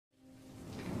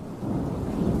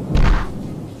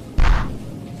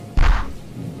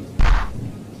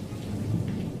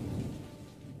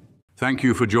Thank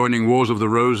you for joining Wars of the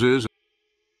Roses,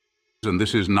 and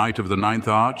this is Knight of the Ninth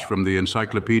Arch from the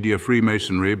Encyclopedia of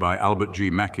Freemasonry by Albert G.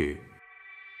 Mackey.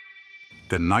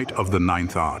 The Knight of the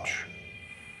Ninth Arch.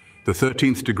 The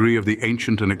 13th degree of the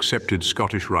ancient and accepted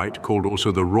Scottish Rite, called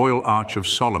also the Royal Arch of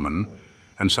Solomon,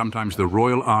 and sometimes the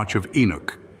Royal Arch of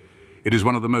Enoch. It is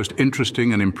one of the most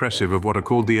interesting and impressive of what are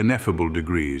called the ineffable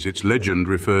degrees. Its legend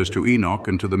refers to Enoch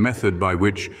and to the method by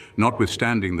which,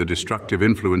 notwithstanding the destructive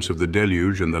influence of the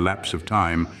deluge and the lapse of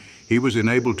time, he was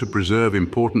enabled to preserve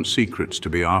important secrets to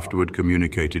be afterward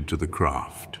communicated to the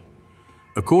craft.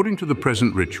 According to the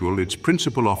present ritual, its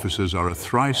principal officers are a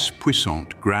thrice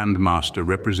puissant Grand Master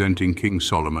representing King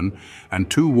Solomon and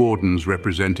two wardens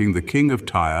representing the King of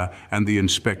Tyre and the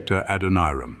Inspector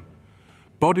Adoniram.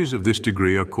 Bodies of this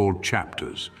degree are called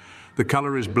chapters. The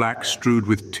color is black, strewed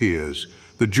with tears.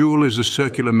 The jewel is a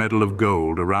circular medal of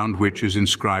gold, around which is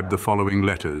inscribed the following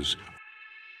letters,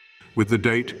 with the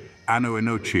date Anno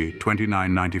Enochi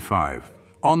 2995.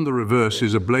 On the reverse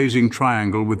is a blazing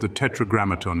triangle with the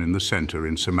tetragrammaton in the center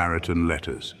in Samaritan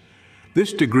letters.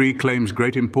 This degree claims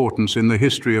great importance in the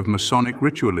history of Masonic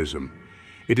ritualism.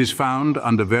 It is found,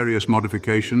 under various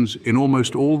modifications, in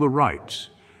almost all the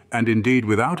rites. And indeed,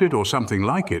 without it or something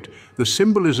like it, the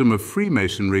symbolism of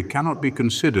Freemasonry cannot be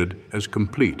considered as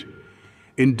complete.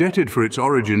 Indebted for its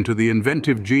origin to the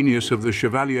inventive genius of the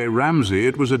Chevalier Ramsay,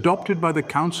 it was adopted by the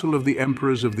Council of the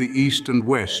Emperors of the East and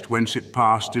West, whence it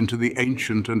passed into the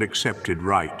ancient and accepted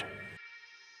Rite.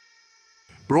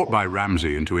 Brought by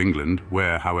Ramsay into England,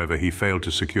 where, however, he failed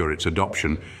to secure its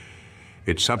adoption,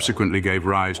 it subsequently gave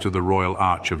rise to the Royal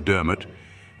Arch of Dermot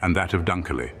and that of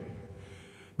Dunkerley.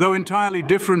 Though entirely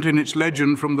different in its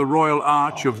legend from the Royal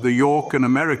Arch of the York and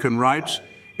American rites,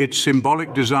 its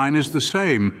symbolic design is the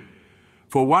same.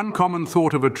 For one common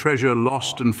thought of a treasure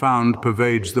lost and found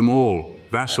pervades them all.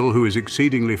 Vassal, who is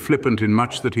exceedingly flippant in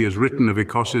much that he has written of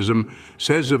ecosism,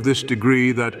 says of this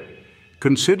degree that,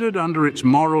 considered under its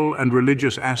moral and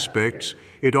religious aspects,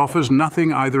 it offers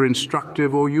nothing either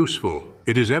instructive or useful.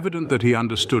 It is evident that he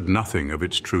understood nothing of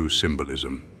its true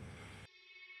symbolism.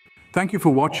 Thank you for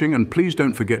watching, and please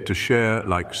don't forget to share,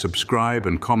 like, subscribe,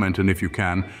 and comment, and if you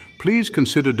can, please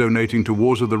consider donating to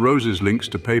Wars of the Roses. Links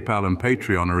to PayPal and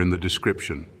Patreon are in the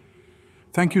description.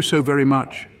 Thank you so very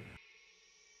much.